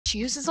She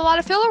uses a lot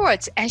of filler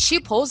words and she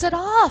pulls it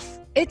off.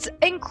 It's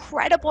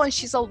incredible, and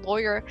she's a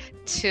lawyer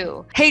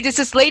too. Hey, this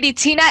is Lady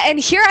Tina, and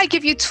here I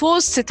give you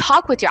tools to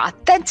talk with your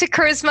authentic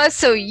charisma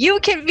so you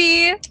can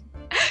be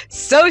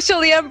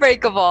socially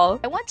unbreakable.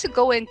 I want to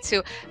go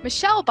into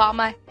Michelle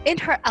Obama in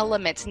her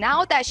element.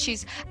 Now that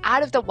she's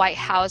out of the White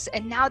House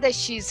and now that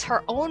she's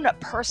her own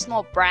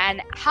personal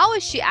brand, how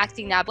is she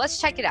acting now?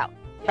 Let's check it out.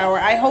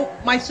 I hope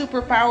my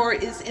superpower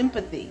is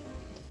empathy.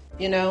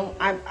 You know,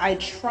 I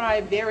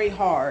try very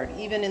hard,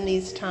 even in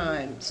these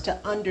times, to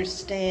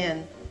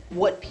understand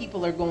what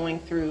people are going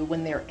through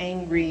when they're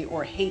angry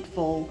or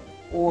hateful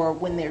or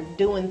when they're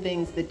doing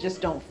things that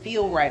just don't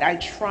feel right. I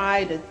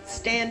try to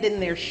stand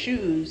in their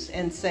shoes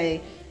and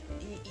say,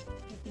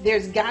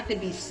 there's got to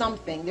be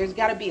something, there's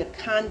got to be a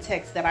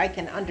context that I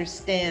can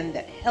understand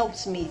that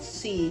helps me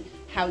see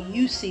how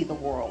you see the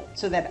world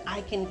so that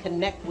I can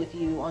connect with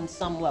you on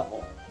some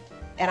level.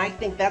 And I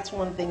think that's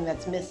one thing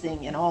that's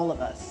missing in all of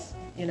us.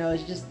 You know,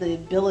 it's just the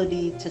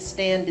ability to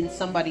stand in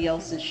somebody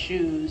else's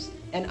shoes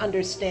and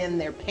understand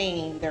their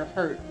pain, their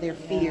hurt, their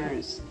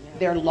fears,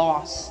 their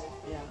loss,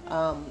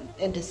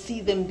 and to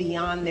see them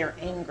beyond their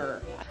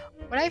anger.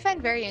 What I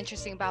find very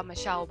interesting about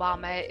Michelle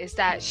Obama is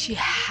that she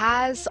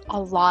has a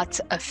lot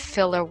of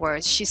filler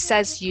words. She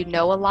says, you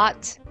know, a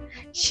lot.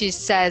 She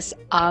says,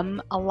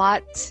 a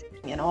lot.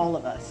 In all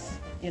of us,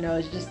 you know,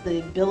 it's just the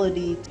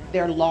ability,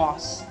 their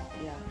loss,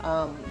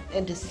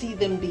 and to see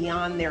them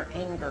beyond their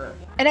anger.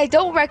 And I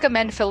don't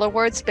recommend filler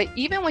words, but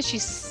even when she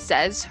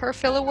says her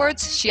filler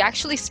words, she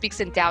actually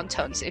speaks in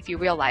downtones, if you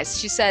realize.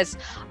 She says,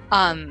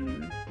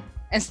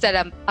 instead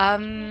of,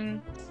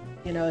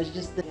 You know, it's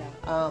just the,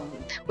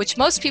 which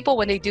most people,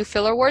 when they do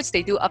filler words,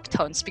 they do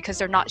uptones because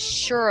they're not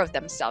sure of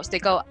themselves. They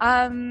go,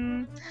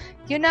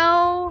 you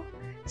know,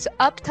 so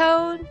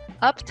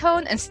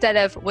uptone, instead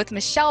of with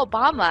Michelle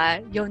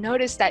Obama, you'll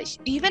notice that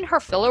even her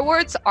filler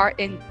words are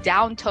in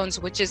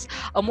downtones, which is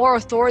a more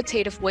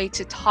authoritative way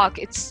to talk.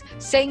 It's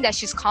saying that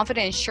she's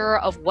confident and sure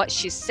of what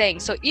she's saying.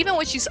 So even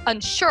when she's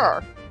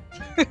unsure,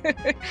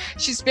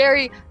 she's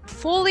very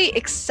fully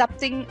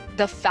accepting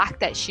the fact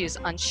that she is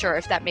unsure,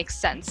 if that makes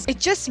sense. It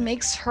just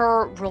makes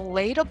her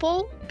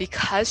relatable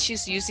because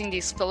she's using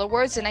these filler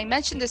words. And I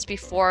mentioned this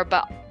before,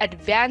 but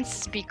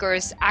advanced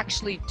speakers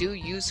actually do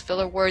use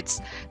filler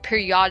words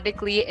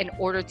periodically in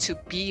order to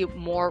be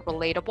more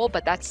relatable,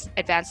 but that's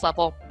advanced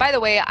level. By the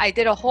way, I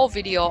did a whole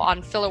video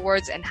on filler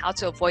words and how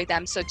to avoid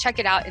them, so check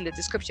it out in the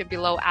description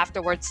below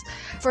afterwards.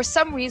 For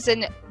some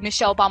reason,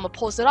 Michelle Obama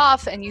pulls it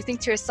off, and you think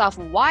to yourself,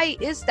 why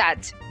is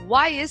that?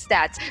 Why is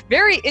that?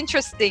 Very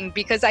interesting,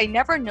 because I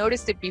never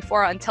noticed it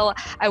before until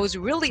I was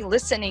really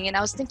listening, and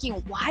I was thinking,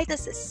 why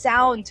does it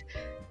sound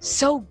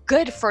so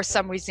good for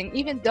some reason,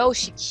 even though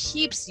she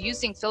keeps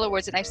using filler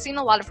words? And I've seen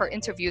a lot of her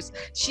interviews.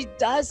 She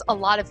does a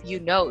lot of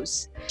you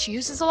knows. She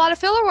uses a lot of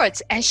filler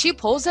words and she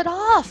pulls it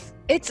off.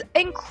 It's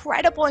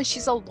incredible, and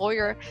she's a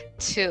lawyer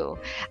too.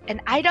 And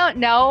I don't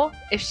know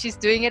if she's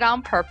doing it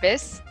on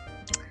purpose.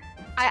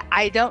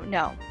 I don't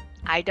know.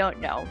 I don't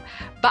know,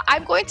 but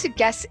I'm going to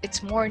guess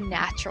it's more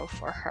natural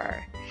for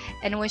her.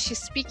 And when she's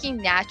speaking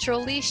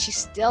naturally, she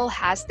still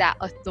has that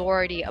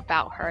authority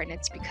about her, and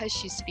it's because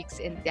she speaks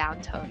in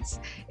downtones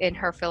in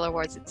her filler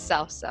words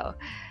itself. So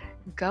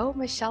go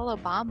Michelle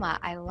Obama.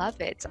 I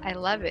love it. I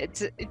love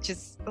it. It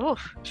just,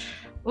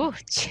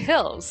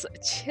 chills.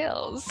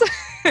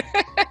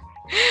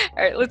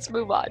 All right, let's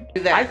move on.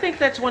 I think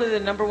that's one of the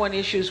 #1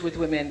 issues with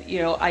women. You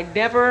know, I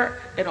never,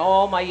 in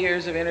all my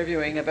years of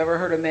interviewing, have ever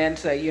heard a man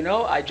say, you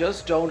know, I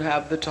just don't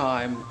have the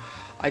time.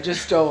 I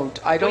just don't.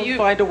 I don't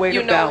find a way to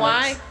balance. You know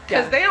why?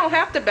 Because they don't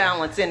have to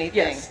balance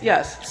anything.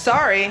 Yes.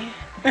 Sorry.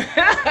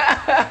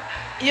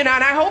 You know,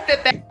 and I hope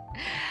that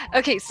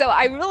Okay, so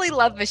I really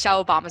love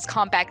Michelle Obama's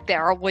comeback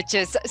there, which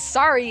is,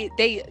 sorry,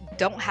 they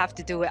don't have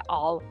to do it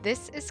all.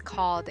 This is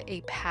called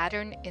a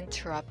pattern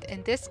interrupt.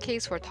 In this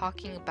case, we're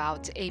talking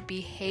about a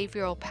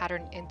behavioral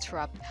pattern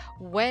interrupt.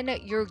 When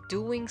you're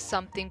doing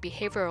something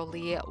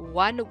behaviorally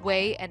one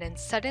way and then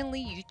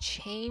suddenly you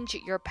change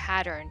your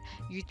pattern,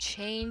 you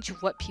change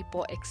what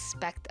people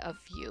expect of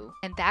you.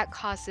 And that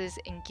causes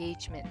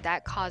engagement.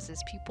 That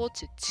causes people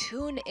to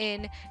tune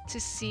in to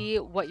see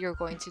what you're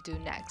going to do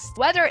next.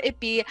 Whether it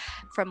be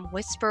from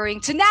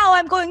whispering to now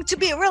I'm going to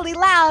be really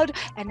loud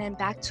and then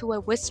back to a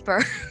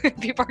whisper.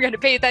 People are going to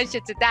pay attention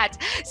to that.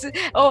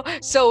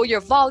 So your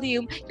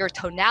volume, your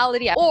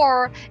tonality,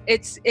 or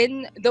it's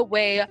in the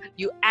way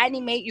you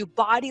animate, your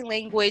body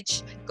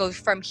language goes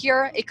from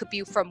here. It could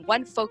be from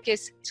one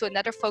focus to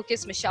another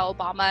focus. Michelle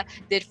Obama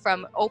did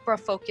from Oprah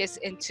focus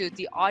into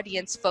the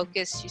audience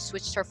focus. She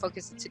switched her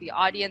focus into the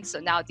audience. So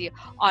now the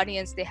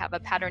audience, they have a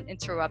pattern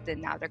interrupt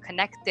and now they're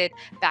connected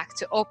back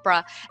to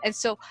Oprah. And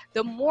so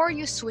the more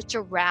you switch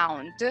around,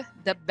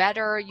 the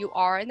better you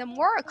are and the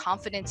more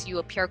confident you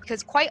appear,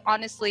 because quite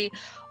honestly,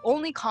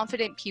 only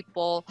confident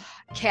people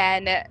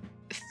can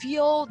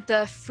feel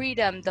the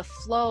freedom, the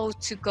flow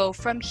to go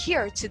from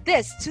here to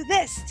this, to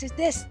this, to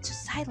this, to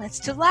silence,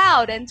 to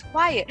loud and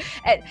quiet.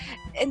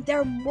 And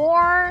they're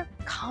more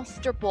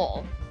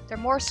comfortable. They're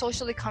more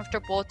socially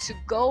comfortable to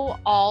go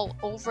all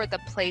over the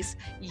place,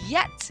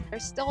 yet they're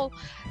still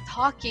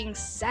talking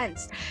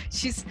sense.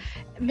 She's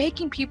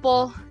making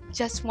people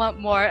just want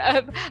more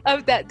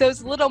of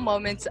those little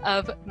moments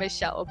of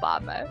Michelle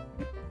Obama.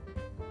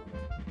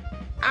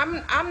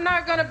 I'm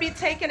not going to be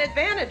taken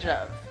advantage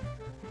of.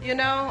 You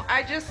know,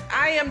 I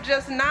am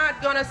just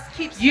not going to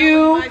keep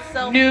selling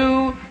myself. You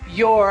knew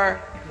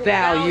your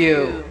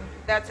value.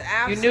 That's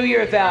absolutely You knew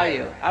your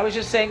value. right. I was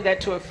just saying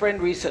that to a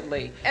friend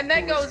recently. And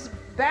that goes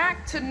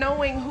back to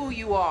knowing who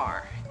you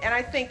are. And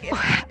I think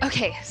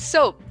Okay,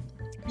 so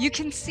you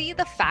can see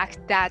the fact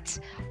that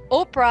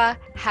Oprah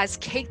has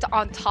caked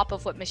on top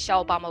of what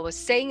Michelle Obama was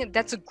saying.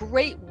 That's a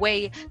great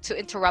way to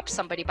interrupt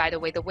somebody, by the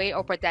way. The way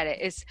Oprah did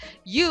it is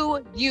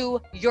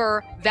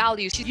your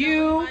values.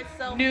 You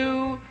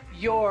knew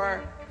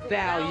your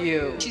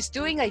value. She's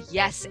doing a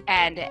yes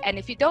and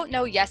if you don't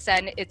know yes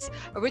and, it's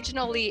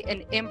originally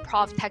an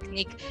improv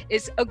technique,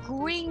 is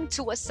agreeing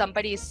to what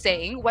somebody is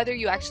saying, whether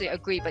you actually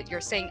agree, but you're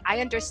saying,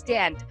 I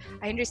understand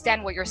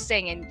what you're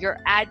saying, and you're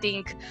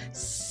adding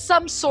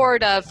some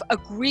sort of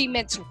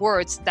agreement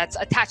words that's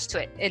attached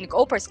to it. In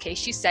Oprah's case,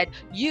 she said,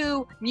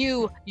 you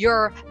knew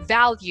your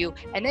value,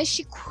 and then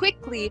she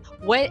quickly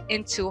went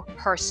into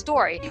her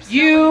story.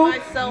 You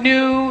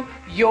knew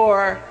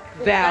your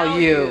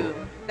value.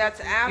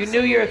 That's absolutely You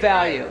knew your right.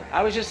 value.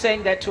 I was just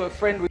saying that to a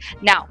friend.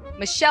 Now,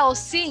 Michelle,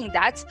 seeing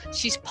that,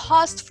 she's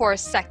paused for a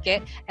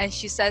second and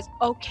she says,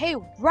 okay,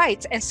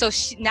 right. And so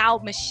now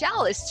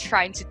Michelle is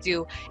trying to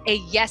do a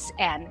yes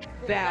and.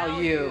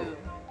 Value.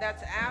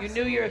 That's You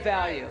absolutely knew your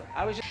value.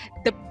 I was just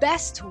The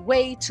best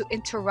way to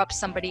interrupt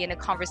somebody in a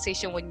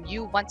conversation when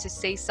you want to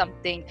say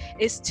something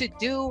is to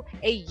do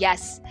a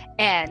yes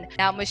and.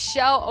 Now,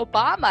 Michelle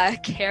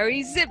Obama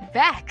carries it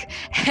back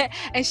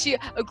and she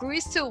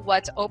agrees to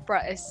what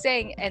Oprah is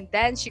saying. And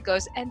then she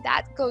goes, and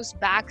that goes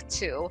back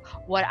to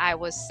what I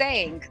was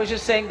saying. I was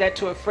just saying that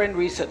to a friend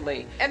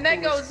recently. And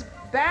that goes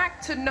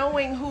back to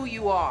knowing who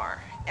you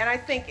are. And I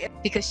think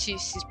Because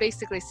she's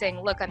basically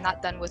saying, look, I'm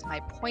not done with my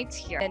point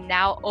here. And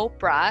now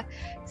Oprah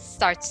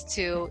starts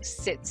to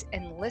sit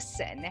and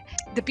listen.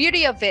 The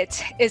beauty of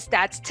it is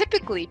that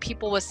typically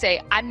people will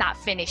say, I'm not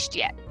finished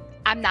yet.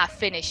 I'm not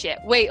finished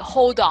yet. Wait,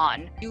 hold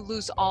on. You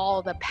lose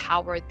all the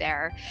power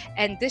there.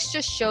 And this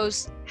just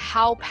shows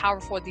how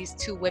powerful these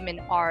two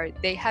women are.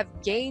 They have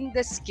gained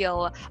the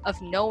skill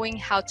of knowing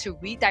how to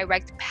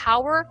redirect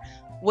power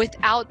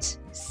without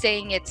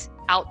saying it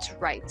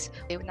outright.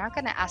 They're not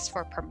going to ask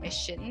for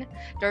permission.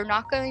 They're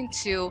not going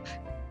to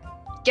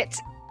get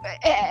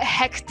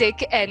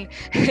hectic and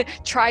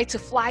try to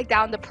flag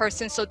down the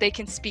person so they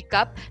can speak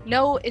up.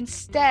 No,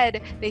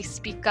 instead they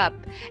speak up.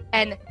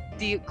 And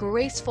the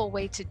graceful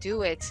way to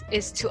do it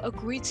is to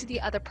agree to the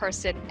other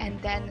person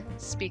and then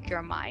speak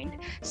your mind.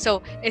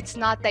 So it's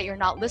not that you're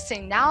not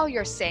listening. Now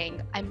you're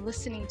saying, I'm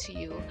listening to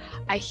you.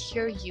 I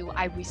hear you.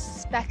 I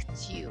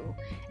respect you.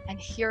 And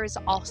here's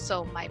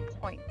also my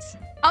point.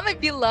 Comment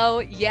below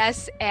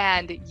yes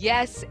and,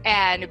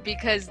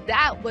 because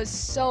that was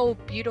so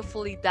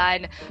beautifully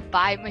done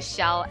by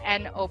Michelle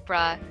and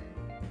Oprah.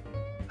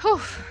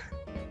 Whew.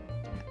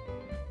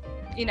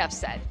 Enough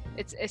said.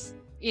 It's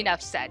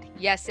enough said.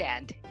 Yes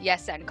and,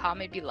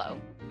 comment below.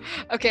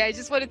 Okay, I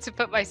just wanted to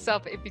put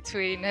myself in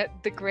between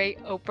the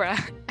great Oprah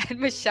and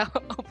Michelle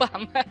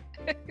Obama.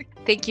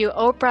 Thank you,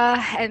 Oprah,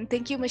 and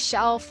thank you,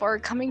 Michelle, for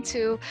coming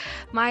to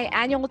my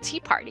annual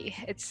tea party.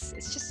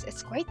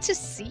 It's great to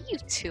see you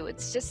two.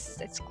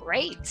 It's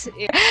great.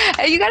 You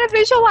gotta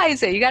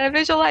visualize it. You gotta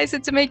visualize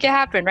it to make it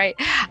happen, right?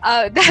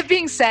 That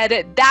being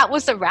said, that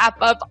was a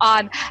wrap up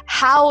on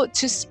how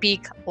to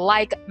speak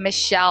like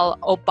Michelle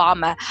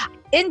Obama.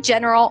 In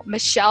general,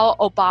 Michelle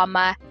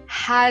Obama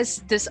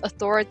has this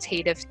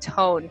authoritative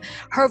tone.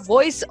 Her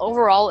voice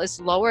overall is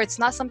lower. It's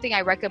not something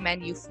I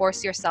recommend you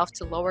force yourself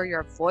to lower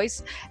your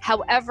voice.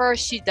 However,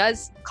 she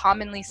does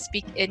commonly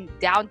speak in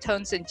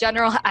downtones in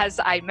general. As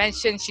I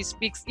mentioned, she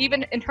speaks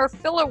even in her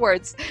filler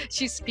words.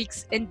 She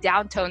speaks in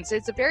downtones.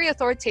 It's a very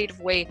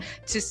authoritative way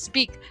to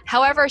speak.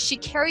 However, she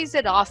carries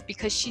it off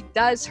because she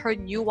does her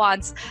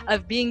nuance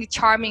of being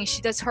charming.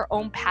 She does her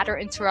own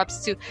pattern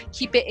interrupts to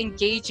keep it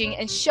engaging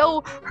and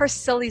show her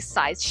silly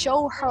side,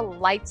 show her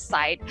light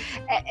side.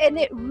 And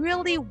it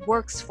really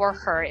works for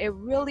her. It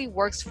really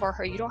works for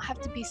her. You don't have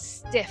to be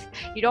stiff.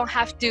 You don't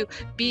have to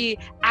be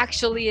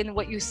actually in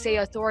what you say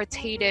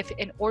authoritative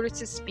in order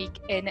to speak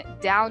in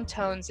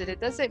downtones. And it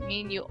doesn't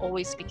mean you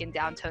always speak in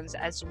downtones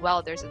as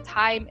well. There's a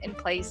time and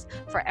place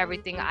for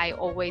everything, I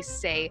always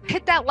say.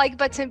 Hit that like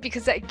button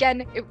because,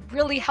 again, it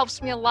really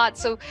helps me a lot.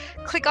 So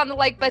click on the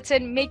like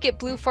button, make it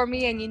blue for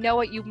me, and you know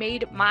what? You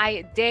made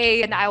my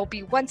day. And I'll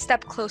be one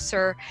step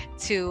closer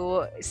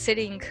to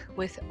sitting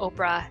with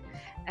Oprah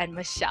and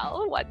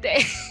Michelle one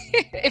day.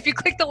 If you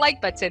click the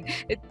like button,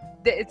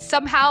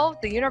 somehow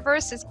the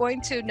universe is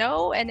going to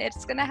know and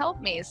it's going to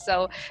help me.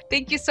 So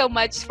thank you so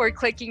much for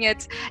clicking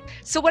it.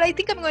 So what I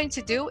think I'm going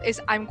to do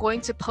is I'm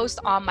going to post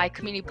on my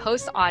community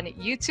post on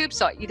YouTube.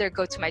 So either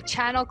go to my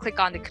channel, click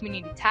on the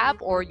community tab,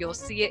 or you'll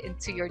see it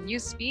into your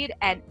news feed.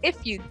 And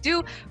if you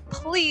do,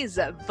 please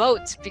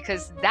vote,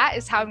 because that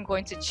is how I'm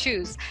going to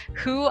choose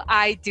who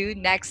I do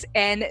next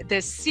in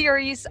this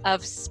series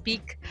of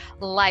Speak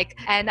Like.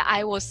 And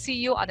I will see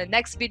you on the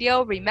next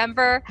video.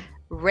 Remember,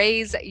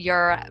 raise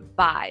your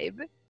vibe.